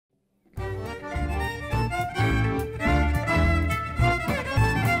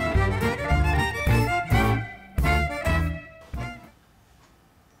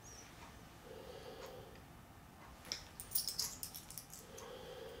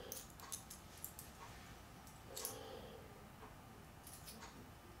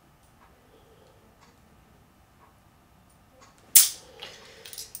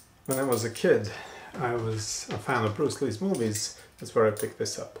When I was a kid, I was a fan of Bruce Lee's movies. That's where I picked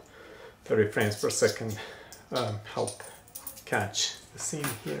this up. 30 frames per second help catch the scene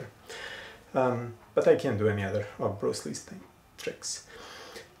here. But I can't do any other of Bruce Lee's tricks.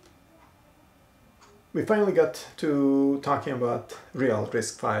 We finally got to talking about real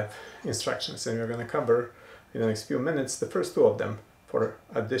RISC-V instructions, and we're going to cover in the next few minutes the first two of them for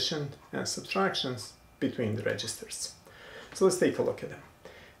addition and subtractions between the registers. So let's take a look at them.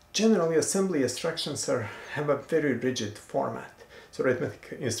 Generally, assembly instructions have a very rigid format. So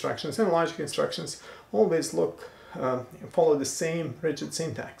arithmetic instructions and logic instructions always follow the same rigid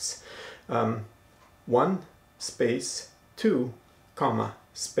syntax. 1 space 2 comma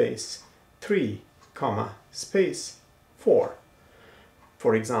space 3 comma space 4.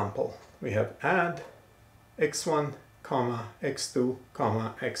 For example, we have add x1 comma x2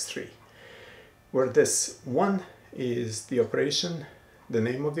 comma x3, where this 1 is the operation, the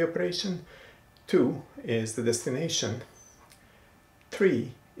name of the operation, 2 is the destination,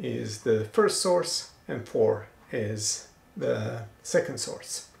 3 is the first source, and 4 is the second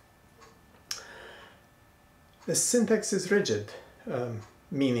source. The syntax is rigid,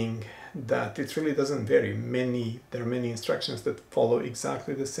 meaning that it really doesn't vary. There are many instructions that follow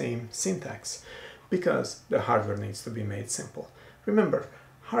exactly the same syntax because the hardware needs to be made simple. Remember,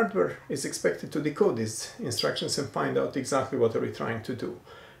 hardware is expected to decode these instructions and find out exactly what are we trying to do.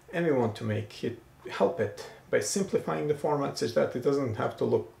 And we want to help it by simplifying the format such that it doesn't have to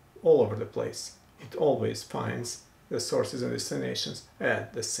look all over the place. It always finds the sources and destinations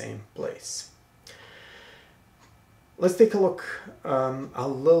at the same place. Let's take a look a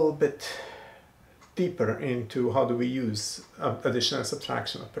little bit deeper into how do we use addition and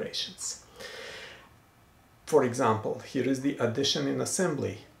subtraction operations. For example, here is the addition in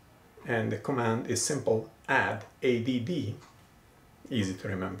assembly, and the command is simple: add, add, easy to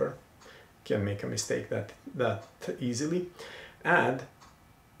remember, can make a mistake that easily. Add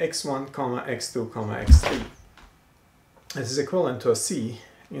x1 comma x2 comma x3. This is equivalent to a C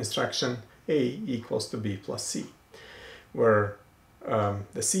instruction A equals to B plus C, where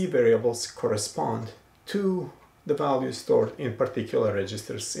the C variables correspond to the values stored in particular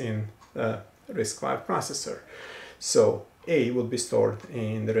registers in the RISC-V processor. So A would be stored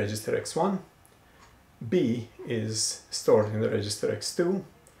in the register x1, B is stored in the register x2,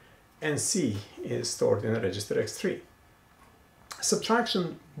 and C is stored in the register x3.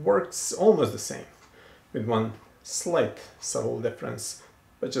 Subtraction works almost the same, with one slight subtle difference,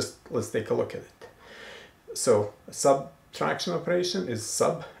 but just let's take a look at it. So a subtraction operation is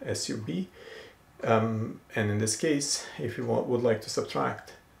sub, S-U-B, and in this case, if you would like to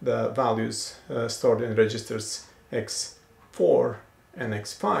subtract the values stored in registers x4 and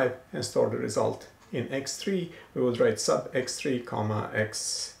x5 and store the result in x3, we would write sub x3 comma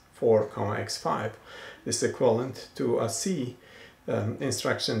x4 comma x5. This is equivalent to a C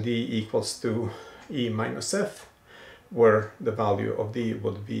instruction D equals to E minus F, where the value of D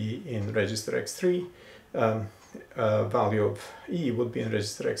would be in register x3, value of E would be in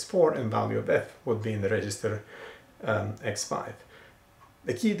register x4, and value of F would be in the register x5.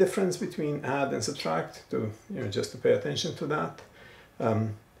 The key difference between add and subtract, just to pay attention to that,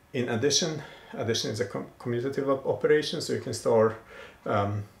 in addition is a commutative operation, so you can store,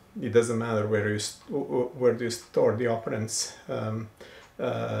 it doesn't matter where do you store the operands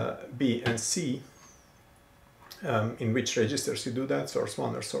B and C, in which registers you do that, source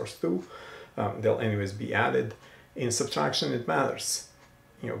 1 or source 2, they'll anyways be added. In subtraction it matters,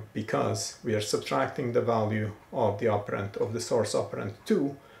 because we are subtracting the value of the operand of the source operand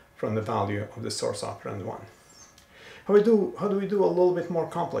 2 from the value of the source operand 1. How do we do a little bit more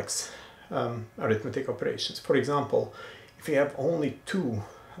complex arithmetic operations? For example, if you have only 2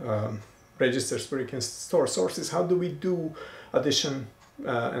 registers where you can store sources, how do we do addition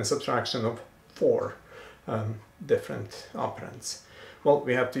and subtraction of 4 different operands? Well,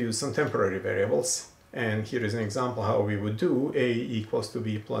 we have to use some temporary variables, and here is an example how we would do A equals to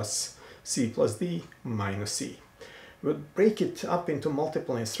B plus C plus D minus C. We would break it up into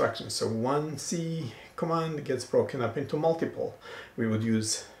multiple instructions, so one C command gets broken up into multiple. We would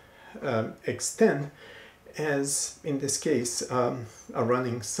use x10 as, in this case, a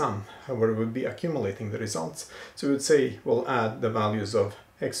running sum, where we would be accumulating the results. So we would say we'll add the values of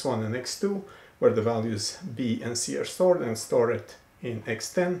x1 and x2, where the values B and C are stored, and store it in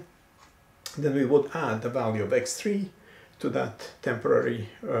x10. Then we would add the value of x3 to that temporary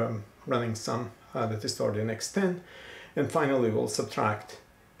running sum that is stored in x10, and finally we'll subtract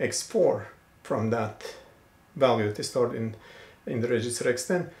x4 from that value that is stored in the register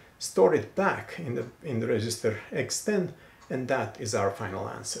x10, store it back in the register x10, and that is our final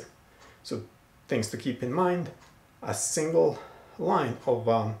answer. So things to keep in mind: a single line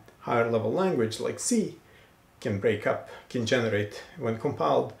of higher level language like C can generate, when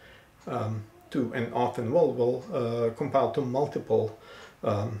compiled to, and often will compile to multiple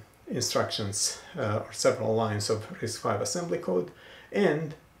instructions or several lines of RISC-V assembly code.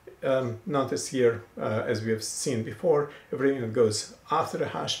 And notice here, as we have seen before, everything that goes after the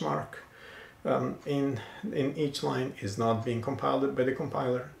hash mark in each line is not being compiled by the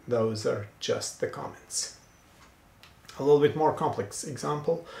compiler. Those are just the comments. A little bit more complex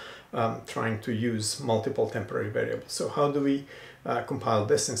example, trying to use multiple temporary variables. So how do we compile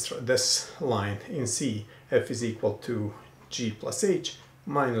this line in C? F is equal to G plus H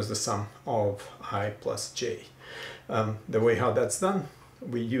minus the sum of I plus J. The way how that's done,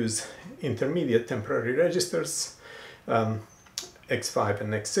 we use intermediate temporary registers, X5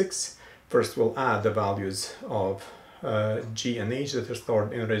 and X6. First we'll add the values of G and H that are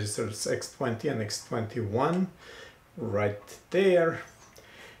stored in registers X20 and X21 right there.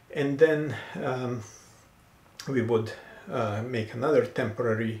 And then we would make another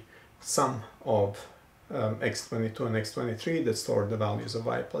temporary sum of X22 and X23 that store the values of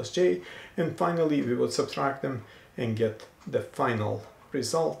I plus J. And finally we would subtract them and get the final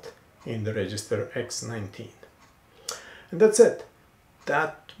result in the register X19. And that's it.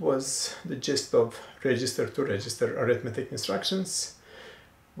 That was the gist of register-to-register arithmetic instructions.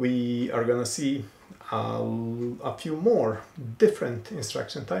 We are gonna see a few more different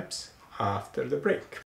instruction types after the break.